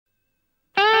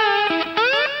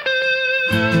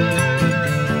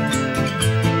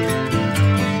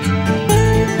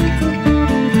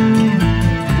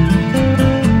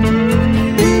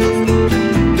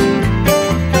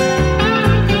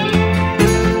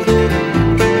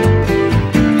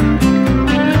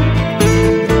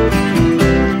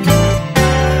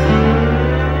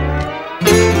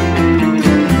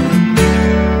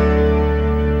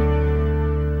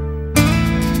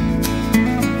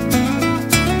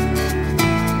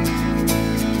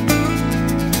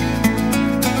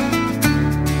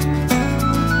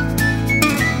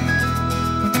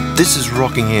This is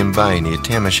Rockingham Bay near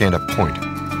Tam O'Shanter Point.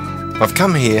 I've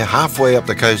come here halfway up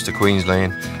the coast of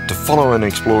Queensland to follow an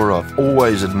explorer I've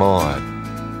always admired.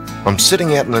 I'm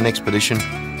setting out on an expedition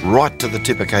right to the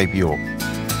tip of Cape York.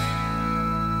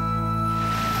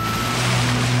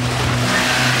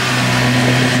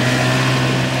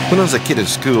 When I was a kid at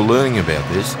school learning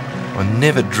about this, I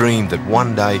never dreamed that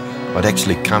one day I'd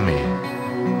actually come here.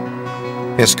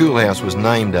 Our schoolhouse was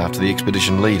named after the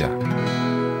expedition leader.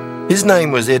 His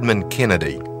name was Edmund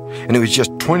Kennedy, and he was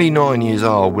just 29 years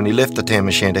old when he left the Tam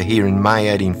O'Shanter here in May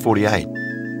 1848.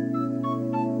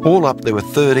 All up, there were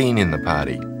 13 in the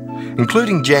party,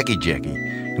 including Jackie,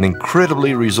 an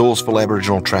incredibly resourceful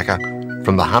Aboriginal tracker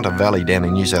from the Hunter Valley down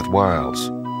in New South Wales.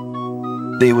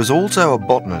 There was also a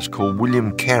botanist called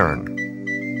William Carron.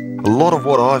 A lot of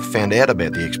what I've found out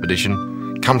about the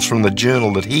expedition comes from the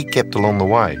journal that he kept along the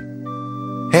way.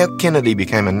 How Kennedy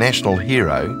became a national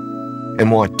hero and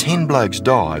why 10 blokes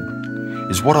died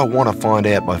is what I want to find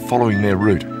out by following their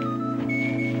route.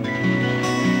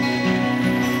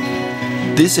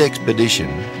 This expedition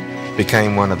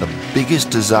became one of the biggest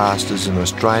disasters in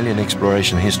Australian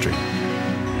exploration history.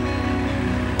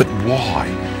 But why?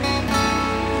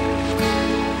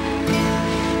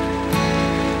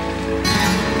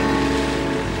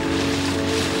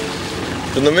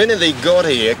 From the minute he got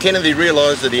here, Kennedy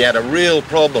realised that he had a real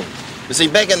problem. You see,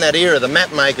 back in that era, the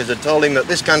map makers had told him that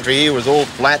this country here was all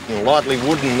flat and lightly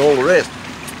wooden and all the rest.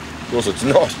 Of course, it's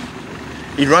not.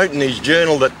 He wrote in his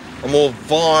journal that a more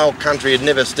vile country had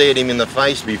never stared him in the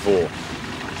face before.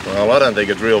 Well, I don't think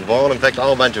it's real vile. In fact, a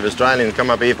whole bunch of Australians come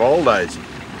up here for holidays.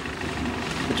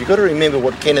 But you've got to remember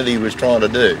what Kennedy was trying to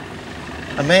do.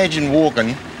 Imagine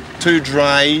walking 2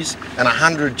 drays and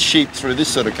 100 sheep through this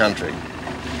sort of country.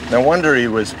 No wonder he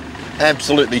was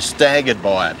absolutely staggered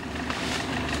by it.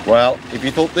 Well, if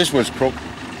you thought this was crook,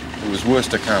 it was worse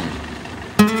to come.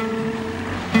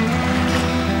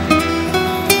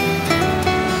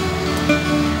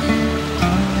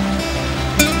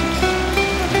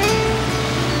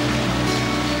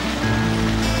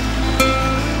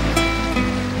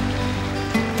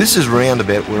 This is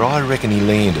roundabout where I reckon he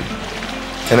landed,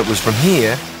 and it was from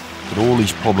here that all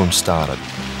his problems started.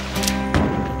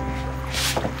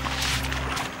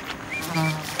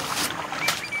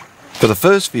 For the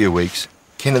first few weeks,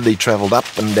 Kennedy travelled up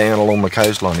and down along the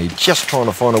coastline. He's just trying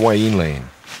to find a way inland.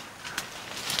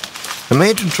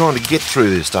 Imagine trying to get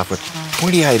through this stuff with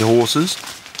 28 horses,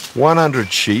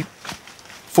 100 sheep,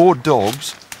 4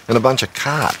 dogs and a bunch of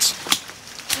carts.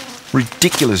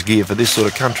 Ridiculous gear for this sort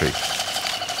of country.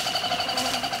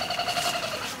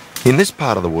 In this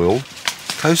part of the world,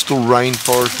 coastal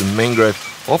rainforest and mangrove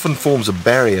often forms a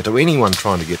barrier to anyone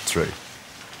trying to get through.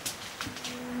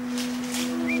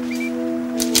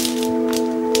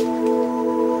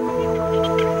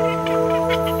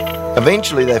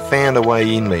 Eventually they found a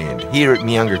way inland, here at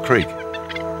Nyunga Creek.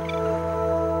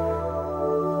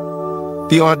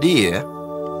 The idea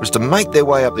was to make their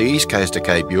way up the east coast of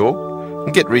Cape York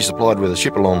and get resupplied with a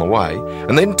ship along the way,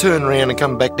 and then turn around and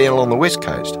come back down along the west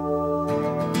coast.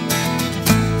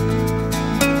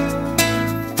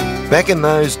 Back in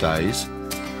those days,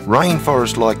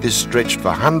 rainforest like this stretched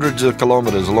for hundreds of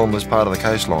kilometres along this part of the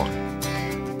coastline.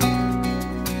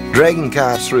 Dragging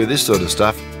carts through this sort of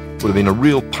stuff would have been a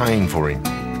real pain for him.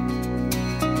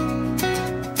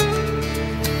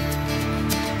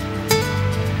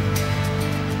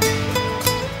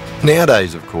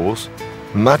 Nowadays, of course,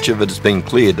 much of it has been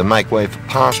cleared to make way for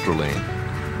pastoral land,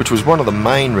 which was one of the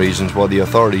main reasons why the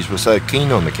authorities were so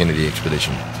keen on the Kennedy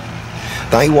expedition.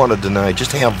 They wanted to know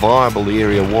just how viable the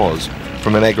area was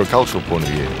from an agricultural point of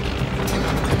view.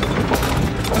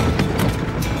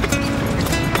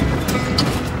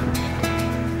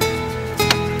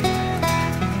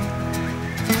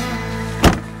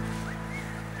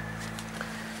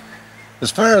 As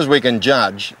far as we can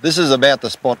judge, this is about the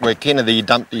spot where Kennedy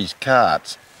dumped his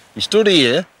carts. He stood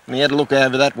here and he had to look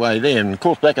over that way there, and of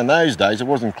course back in those days it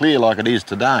wasn't clear like it is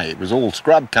today. It was all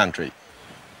scrub country.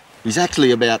 He's actually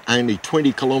about only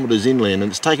 20 kilometres inland,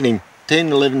 and it's taken him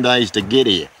 10, 11 days to get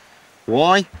here.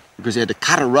 Why? Because he had to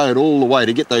cut a road all the way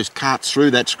to get those carts through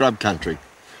that scrub country.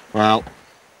 Well,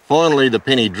 finally the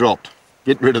penny dropped.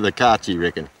 Get rid of the carts, he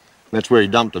reckoned. That's where he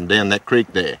dumped them, down that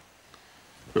creek there.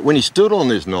 But when he stood on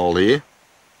this knoll here,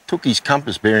 took his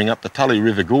compass bearing up the Tully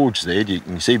River Gorge there, you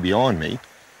can see behind me,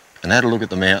 and had a look at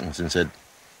the mountains and said,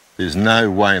 there's no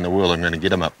way in the world I'm going to get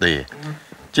them up there.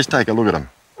 Just take a look at them.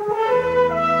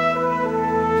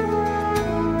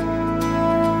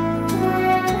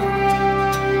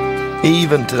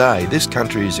 Even today, this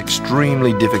country is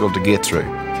extremely difficult to get through.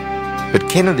 But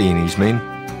Kennedy and his men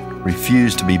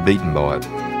refused to be beaten by it.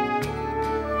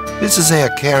 This is how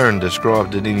Karen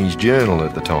described it in his journal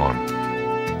at the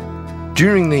time.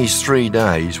 During these 3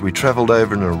 days, we travelled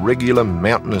over an irregular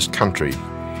mountainous country,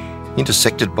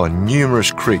 intersected by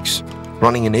numerous creeks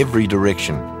running in every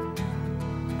direction,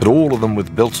 but all of them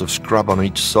with belts of scrub on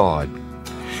each side.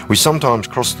 We sometimes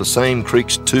crossed the same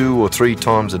creeks 2 or 3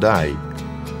 times a day,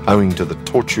 owing to the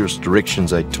tortuous directions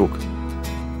they took.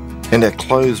 And our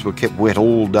clothes were kept wet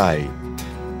all day.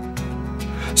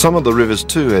 Some of the rivers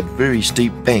too had very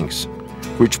steep banks,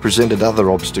 which presented other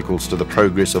obstacles to the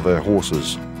progress of our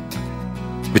horses.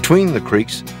 Between the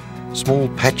creeks, small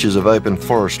patches of open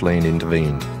forest land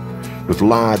intervened, with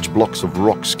large blocks of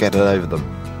rock scattered over them.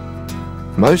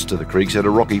 Most of the creeks had a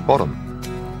rocky bottom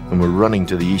and were running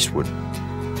to the eastward.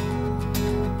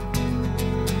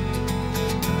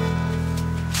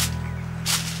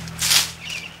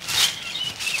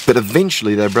 But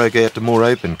eventually they broke out to more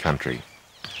open country.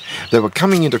 They were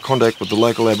coming into contact with the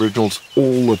local Aboriginals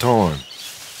all the time.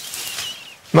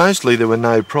 Mostly there were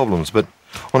no problems, but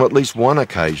on at least one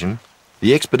occasion,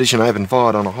 the expedition opened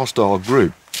fire on a hostile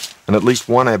group, and at least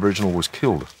one Aboriginal was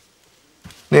killed.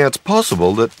 Now, it's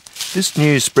possible that this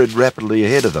news spread rapidly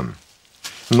ahead of them,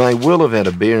 and may well have had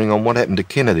a bearing on what happened to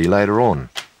Kennedy later on.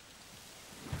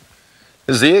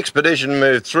 As the expedition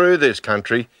moved through this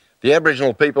country, the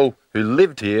Aboriginal people who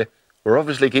lived here were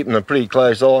obviously keeping a pretty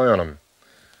close eye on them.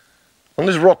 On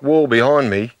this rock wall behind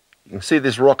me, you can see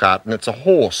this rock art, and it's a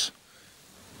horse.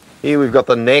 Here we've got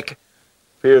the neck, a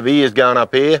pair of ears going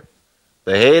up here,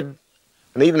 the head,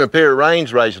 and even a pair of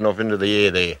reins racing off into the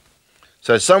air there.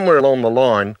 So somewhere along the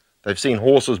line, they've seen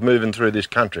horses moving through this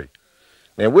country.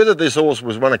 Now, whether this horse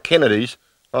was one of Kennedy's,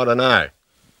 I don't know.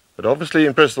 But obviously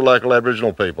impressed the local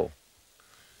Aboriginal people.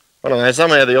 I don't know,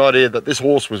 somehow the idea that this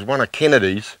horse was one of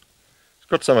Kennedy's, it's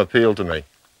got some appeal to me.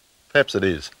 Perhaps it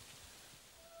is.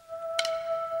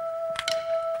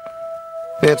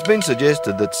 Now, it's been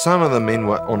suggested that some of the men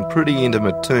were on pretty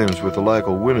intimate terms with the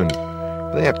local women,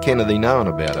 without Kennedy knowing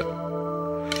about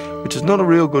it, which is not a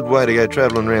real good way to go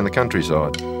travelling around the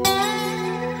countryside.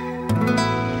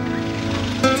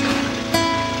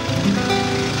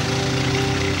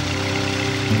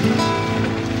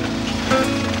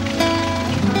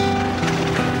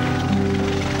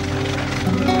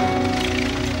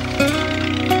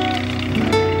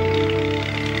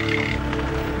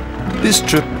 This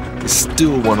trip is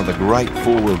still one of the great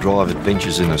four-wheel drive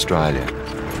adventures in Australia.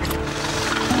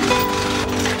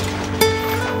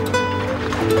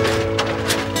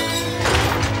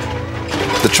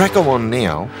 The track I'm on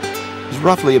now is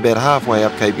roughly about halfway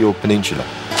up Cape York Peninsula.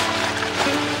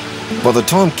 By the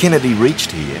time Kennedy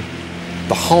reached here,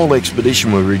 the whole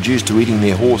expedition were reduced to eating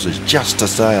their horses just to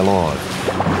stay alive.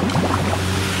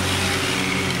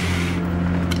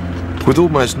 With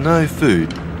almost no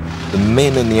food, the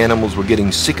men and the animals were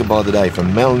getting sicker by the day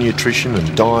from malnutrition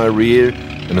and diarrhoea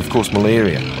and, of course,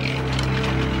 malaria.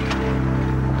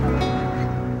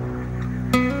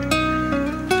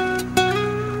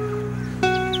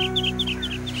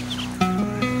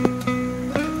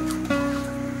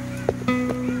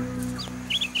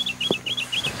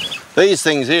 These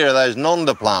things here are those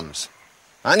nonda plums.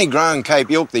 Only grow in Cape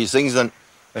York, these things, and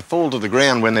they fall to the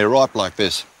ground when they're ripe like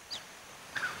this.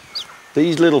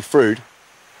 These little fruit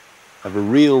have a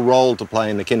real role to play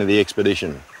in the Kennedy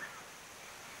expedition.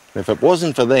 If it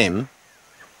wasn't for them,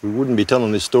 we wouldn't be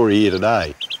telling this story here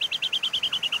today.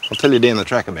 I'll tell you down the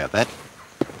track about that.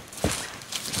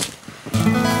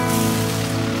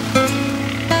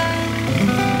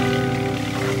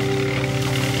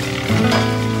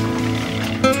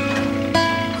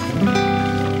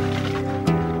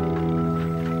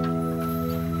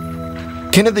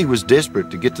 Kennedy was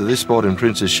desperate to get to this spot in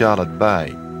Princess Charlotte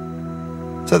Bay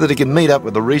so that he could meet up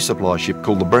with a resupply ship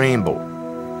called the Bramble.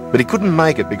 But he couldn't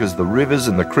make it because the rivers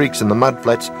and the creeks and the mud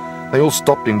flats, they all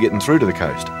stopped him getting through to the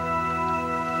coast.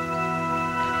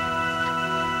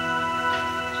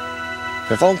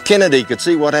 If old Kennedy could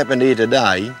see what happened here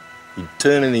today, he'd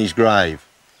turn in his grave.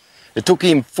 It took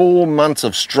him 4 months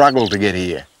of struggle to get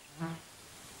here.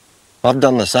 I've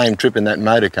done the same trip in that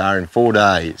motor car in 4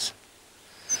 days.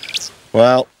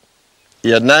 Well, he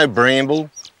had no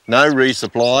bramble, no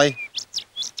resupply,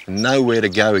 and nowhere to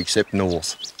go except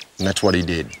north. And that's what he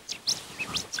did.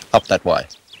 Up that way.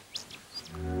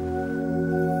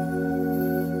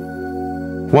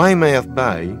 Weymouth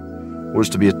Bay was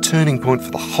to be a turning point for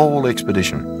the whole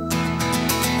expedition.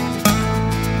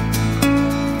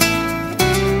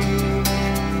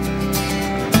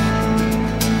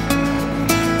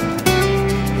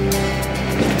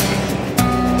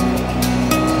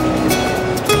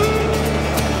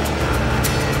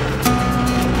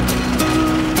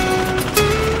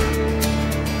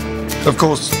 Of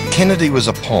course, Kennedy was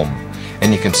a POM,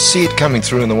 and you can see it coming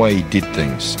through in the way he did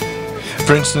things.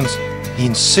 For instance, he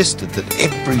insisted that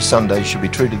every Sunday should be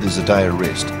treated as a day of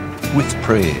rest, with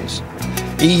prayers,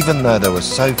 even though they were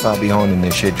so far behind in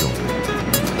their schedule.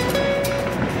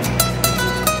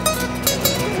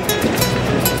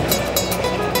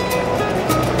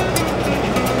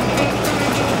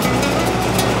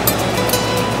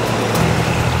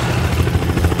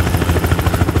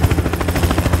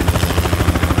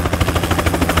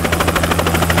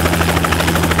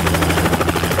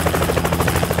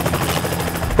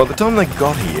 By the time they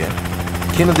got here,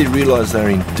 Kennedy realised they were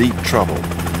in deep trouble.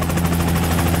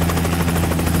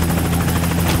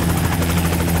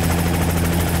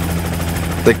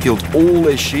 They killed all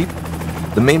their sheep,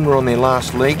 the men were on their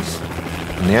last legs,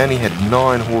 and they only had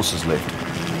 9 horses left.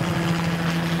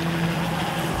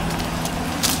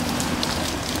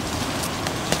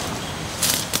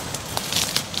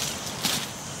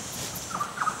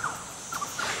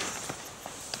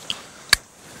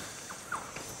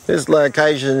 This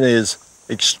location is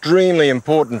extremely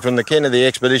important from the Kennedy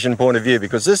expedition point of view,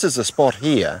 because this is the spot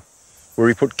here where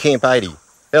he put Camp 80,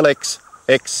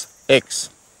 LXXX.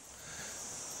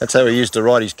 That's how he used to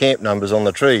write his camp numbers on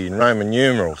the tree in Roman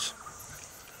numerals.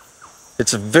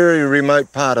 It's a very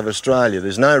remote part of Australia.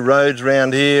 There's no roads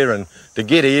around here, and to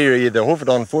get here you either hoof it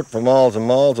on foot for miles and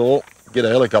miles or get a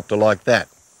helicopter like that.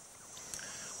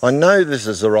 I know this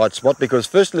is the right spot because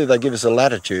firstly they give us a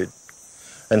latitude,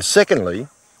 and secondly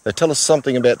they tell us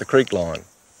something about the creek line.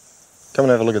 Come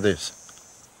and have a look at this.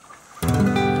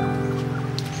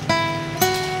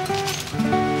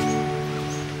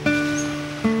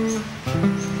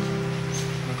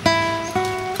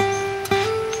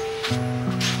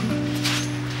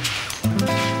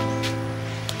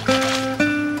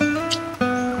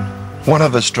 One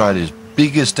of Australia's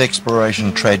biggest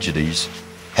exploration tragedies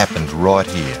happened right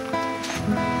here.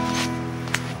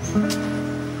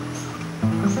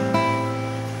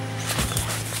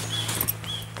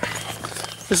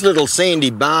 This little sandy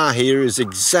bar here is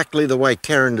exactly the way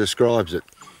Karen describes it.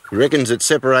 He reckons it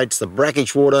separates the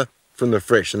brackish water from the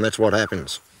fresh, and that's what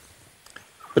happens.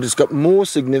 But it's got more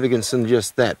significance than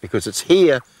just that, because it's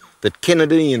here that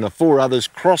Kennedy and the 4 others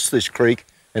crossed this creek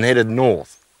and headed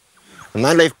north. And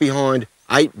they left behind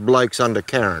 8 blokes under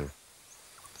Karen.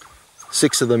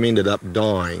 6 of them ended up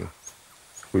dying.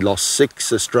 We lost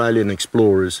 6 Australian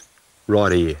explorers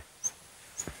right here.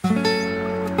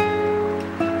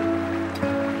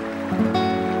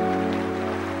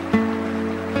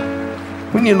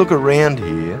 When you look around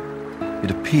here,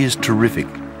 it appears terrific.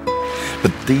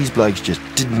 But these blokes just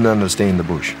didn't understand the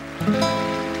bush.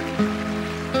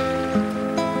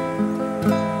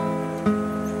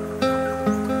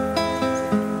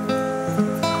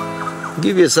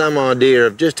 Give you some idea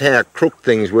of just how crook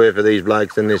things were for these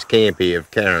blokes in this camp here of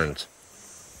Karen's.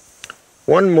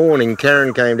 One morning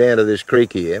Karen came down to this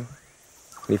creek here and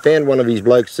he found one of his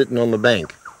blokes sitting on the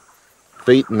bank,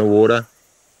 feet in the water,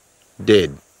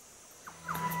 dead.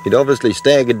 He'd obviously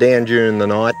staggered down during the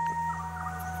night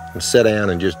and sat down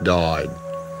and just died.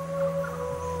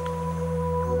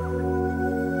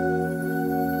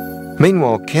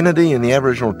 Meanwhile, Kennedy and the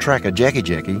Aboriginal tracker Jackie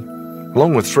Jackie,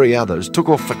 along with 3 others, took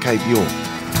off for Cape York.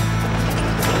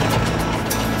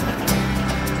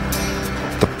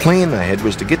 The plan they had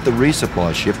was to get the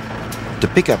resupply ship to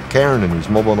pick up Karen and his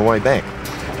mob on the way back.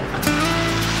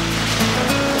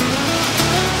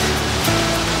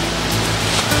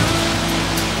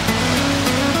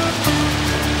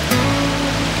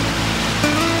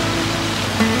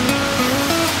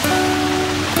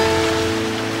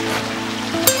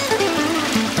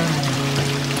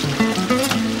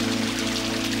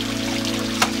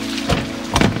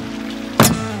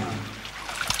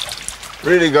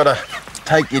 Really got to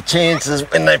take your chances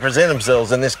when they present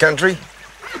themselves in this country.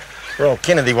 Well,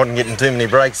 Kennedy wasn't getting too many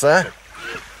breaks though.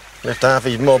 Left half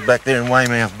his mob back there in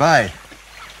Weymouth Bay.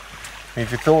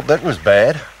 If you thought that was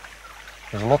bad,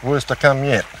 there's a lot worse to come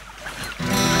yet.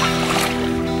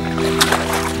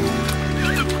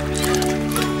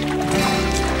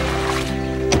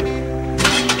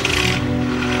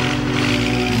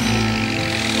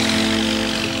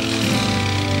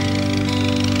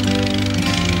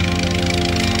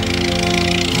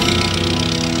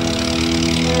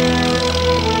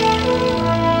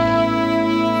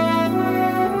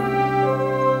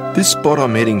 This spot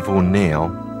I'm heading for now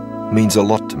means a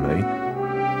lot to me.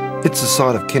 It's the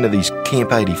site of Kennedy's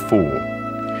Camp 84.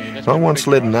 I once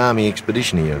led an army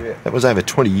expedition here. That was over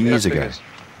 20 years ago.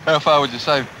 How far would you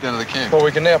say down to the camp? Well,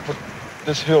 we can now put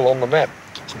this hill on the map,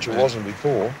 which it wasn't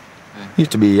before.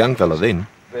 Used to be a young fella then.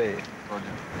 There.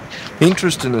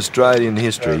 Interest in Australian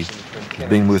history has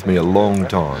been with me a long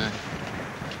time.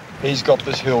 He's got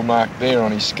this hill marked there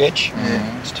on his sketch.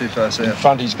 Yeah, it's too far In south.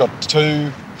 front he's got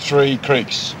 2, 3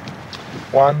 creeks.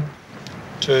 1,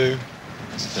 2,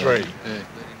 3. Yeah.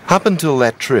 Up until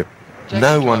that trip,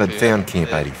 no one had found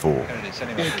Camp 84.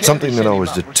 Something that I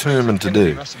was determined to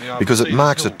do, because it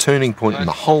marks a turning point in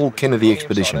the whole Kennedy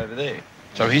expedition.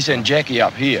 So he sent Jackie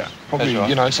up here, probably, That's right.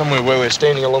 you know, somewhere where we're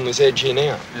standing along this edge here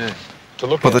now, Yeah. to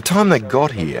look By at. the time they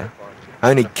got here,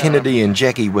 only Kennedy and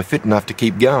Jackie were fit enough to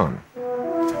keep going.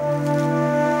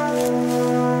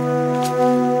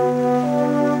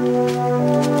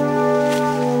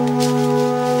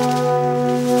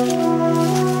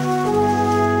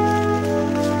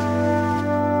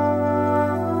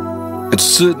 It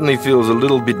certainly feels a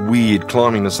little bit weird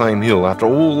climbing the same hill after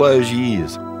all those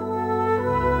years.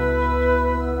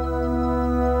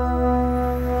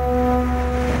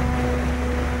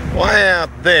 Way out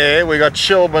there we got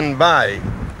Shelburne Bay.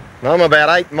 Now, I'm about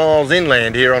 8 miles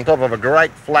inland here on top of a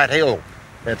great flat hill.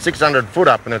 About 600 foot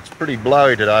up, and it's pretty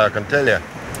blowy today, I can tell you.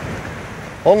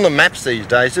 On the maps these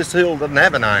days, this hill doesn't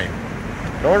have a name.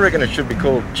 I reckon it should be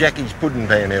called Jackie's Pudding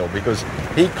Pan Hill, because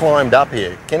he climbed up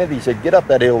here. Kennedy said, get up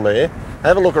that hill there,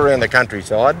 have a look around the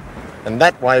countryside, and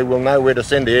that way we'll know where to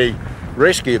send a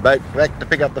rescue boat back to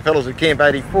pick up the fellas at Camp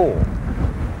 84.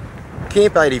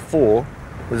 Camp 84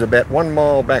 was about 1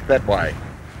 mile back that way.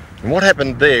 And what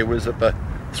happened there was that the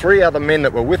 3 other men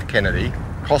that were with Kennedy,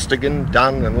 Costigan,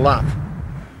 Dunn and Luff,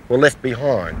 were left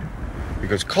behind,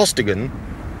 because Costigan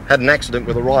had an accident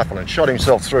with a rifle and shot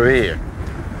himself through here.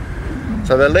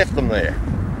 So they left them there.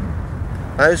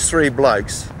 Those 3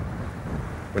 blokes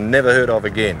were never heard of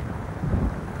again.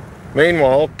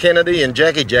 Meanwhile, Kennedy and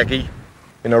Jackie,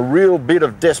 in a real bit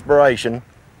of desperation,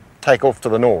 take off to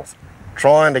the north,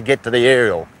 trying to get to the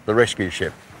Ariel, the rescue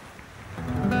ship.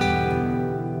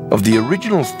 Of the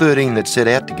original 13 that set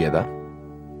out together,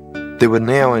 there were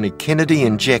now only Kennedy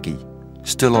and Jackie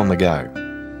still on the go.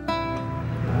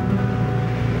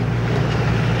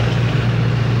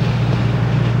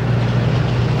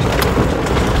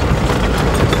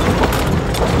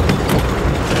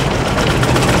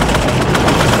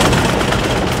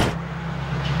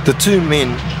 The 2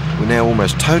 men were now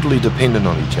almost totally dependent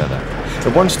on each other.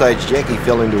 At one stage, Jackie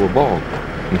fell into a bog,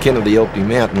 and Kennedy helped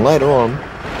him out, and later on,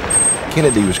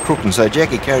 Kennedy was crooked, and so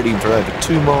Jackie carried him for over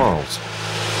 2 miles.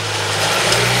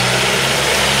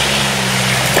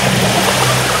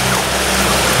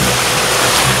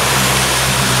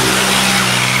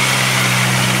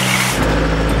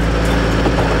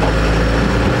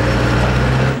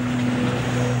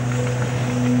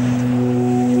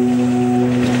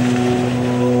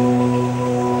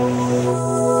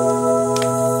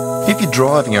 If you're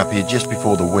driving up here just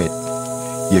before the wet,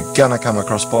 you're gonna come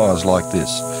across fires like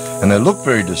this. And they look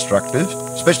very destructive,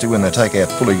 especially when they take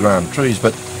out fully grown trees,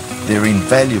 but they're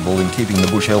invaluable in keeping the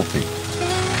bush healthy.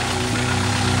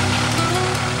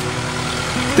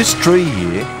 This tree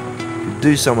here could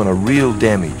do someone a real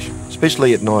damage,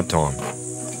 especially at night time.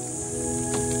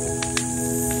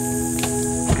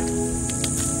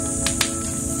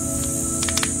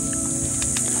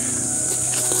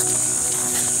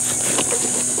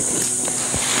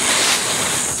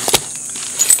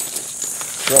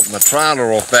 Dropping the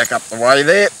trailer off back up the way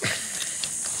there.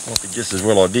 Might be just as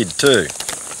well I did too.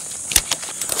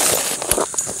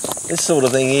 This sort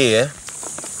of thing here,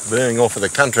 burning off of the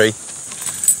country,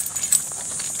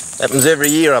 happens every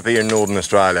year up here in Northern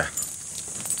Australia.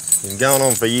 Been going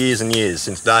on for years and years,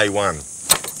 since day one.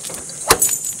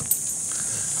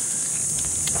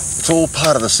 It's all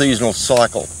part of the seasonal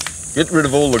cycle. Get rid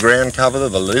of all the ground cover,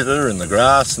 the litter and the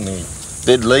grass and the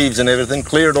dead leaves and everything,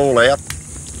 clear it all out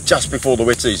just before the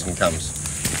wet season comes.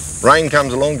 Rain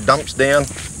comes along, dumps down,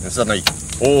 and suddenly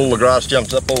all the grass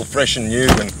jumps up all fresh and new,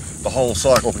 and the whole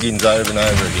cycle begins over and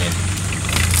over again.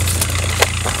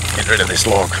 Get rid of this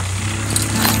log.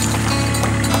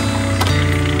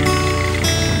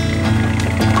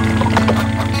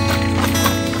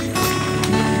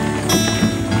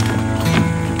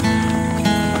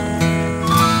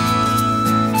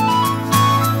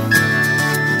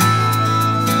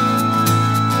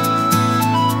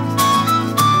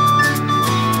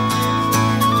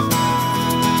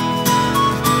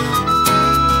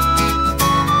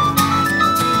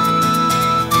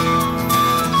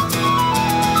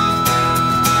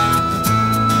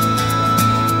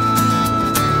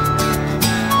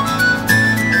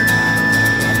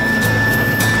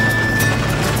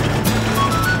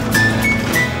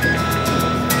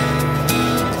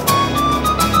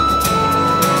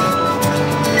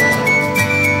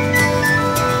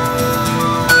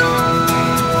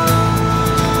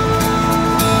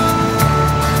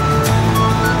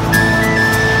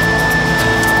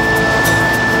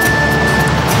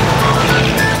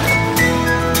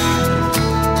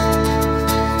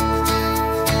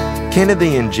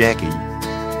 Kennedy and Jackie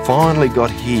finally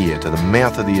got here to the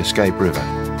mouth of the Escape River.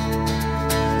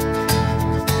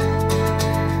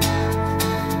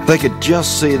 They could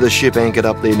just see the ship anchored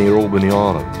up there near Albany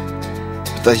Island,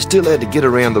 but they still had to get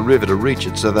around the river to reach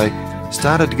it, so they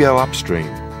started to go upstream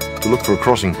to look for a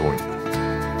crossing point.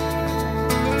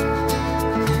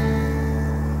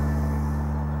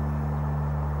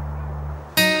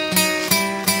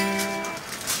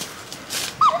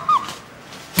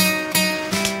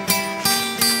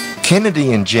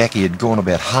 Kennedy and Jackie had gone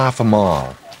about half a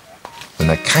mile when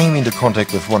they came into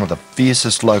contact with one of the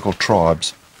fiercest local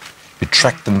tribes who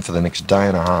tracked them for the next day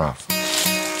and a half.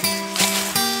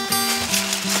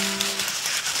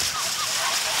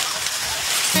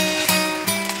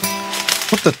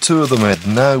 What the two of them had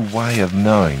no way of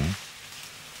knowing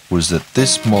was that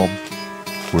this mob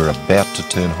were about to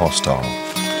turn hostile.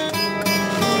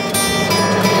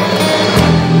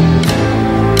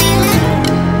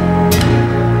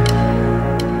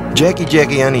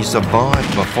 Jackie only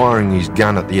survived by firing his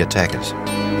gun at the attackers.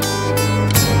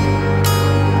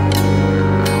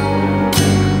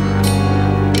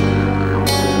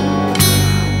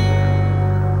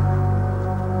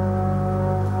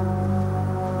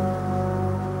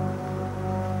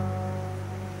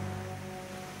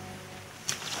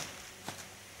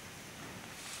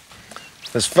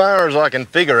 As far as I can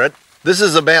figure it, this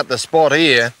is about the spot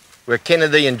here where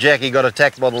Kennedy and Jackie got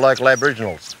attacked by the local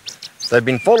Aboriginals. They'd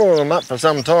been following them up for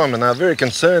some time and they were very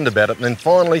concerned about it, and then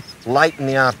finally, late in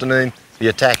the afternoon, the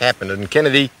attack happened and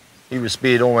Kennedy, he was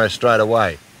speared almost straight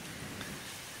away.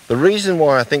 The reason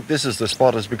why I think this is the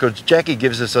spot is because Jackie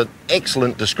gives us an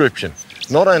excellent description.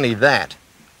 Not only that,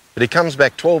 but he comes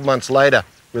back 12 months later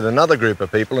with another group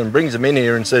of people and brings them in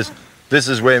here and says, this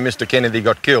is where Mr. Kennedy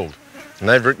got killed. And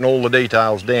they've written all the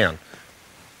details down.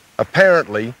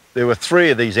 Apparently, there were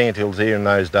 3 of these anthills here in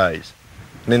those days.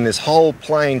 And in this whole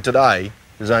plain today,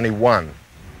 there's only one.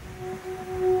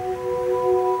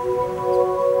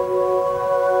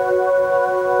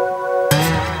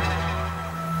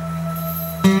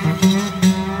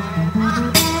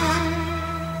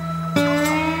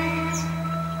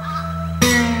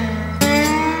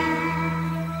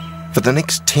 For the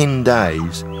next 10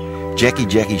 days,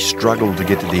 Jackie struggled to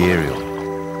get to the aerial.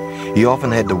 He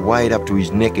often had to wade up to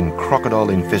his neck in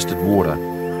crocodile-infested water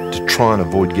to try and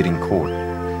avoid getting caught.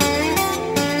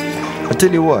 I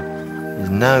tell you what, there's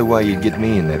no way you'd get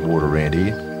me in that water around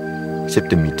here,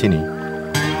 except in me tinny.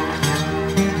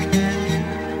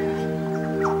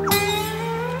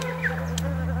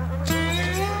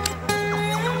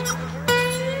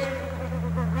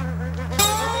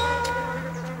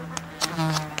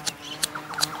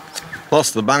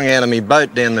 Lost the bung out of me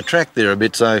boat down the track there a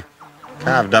bit, so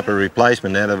carved up a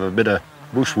replacement out of a bit of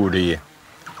bushwood here.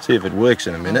 See if it works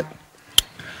in a minute.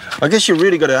 I guess you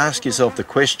really got to ask yourself the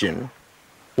question,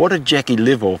 what did Jackie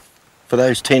live off for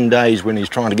those 10 days when he's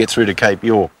trying to get through to Cape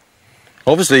York?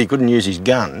 Obviously he couldn't use his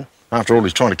gun. After all,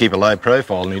 he's trying to keep a low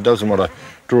profile and he doesn't want to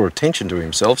draw attention to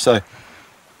himself, so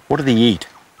what did he eat?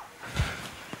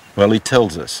 Well, he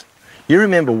tells us. You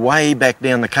remember way back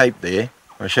down the Cape there,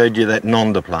 I showed you that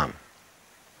nonda plum.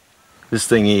 This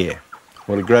thing here,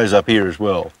 well, it grows up here as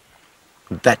well.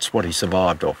 That's what he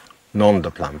survived off,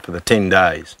 nonda plum, for the 10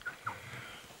 days.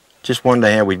 Just wonder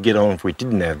how we'd get on if we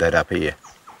didn't have that up here.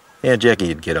 How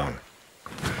Jackie'd get on.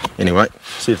 Anyway,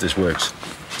 see if this works.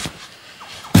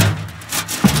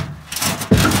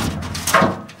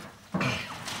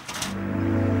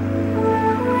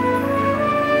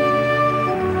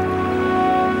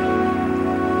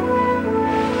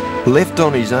 Left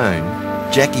on his own,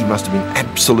 Jackie must have been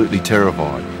absolutely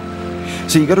terrified.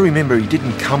 So you got to remember he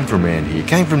didn't come from around here. He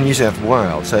came from New South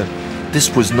Wales, so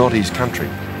this was not his country.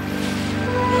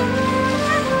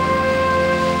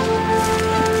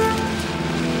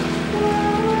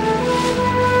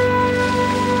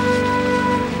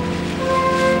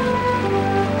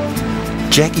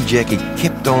 Jackie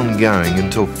kept on going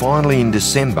until finally in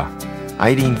December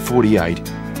 1848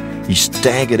 he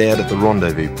staggered out at the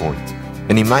rendezvous point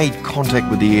and he made contact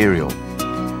with the aerial.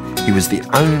 He was the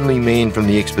only man from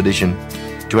the expedition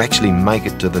to actually make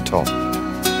it to the top.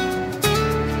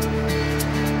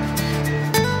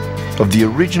 Of the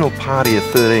original party of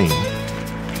 13,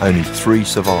 only 3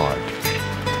 survived.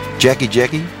 Jackie,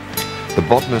 the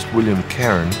botanist William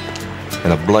Carron,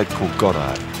 and a bloke called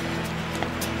Goddard.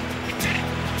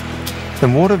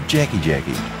 And what of Jackie?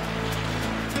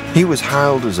 He was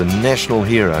hailed as a national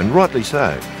hero, and rightly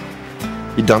so.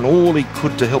 He'd done all he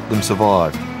could to help them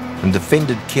survive and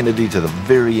defended Kennedy to the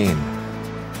very end.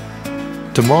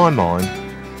 To my mind,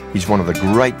 he's one of the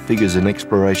great figures in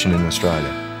exploration in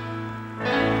Australia.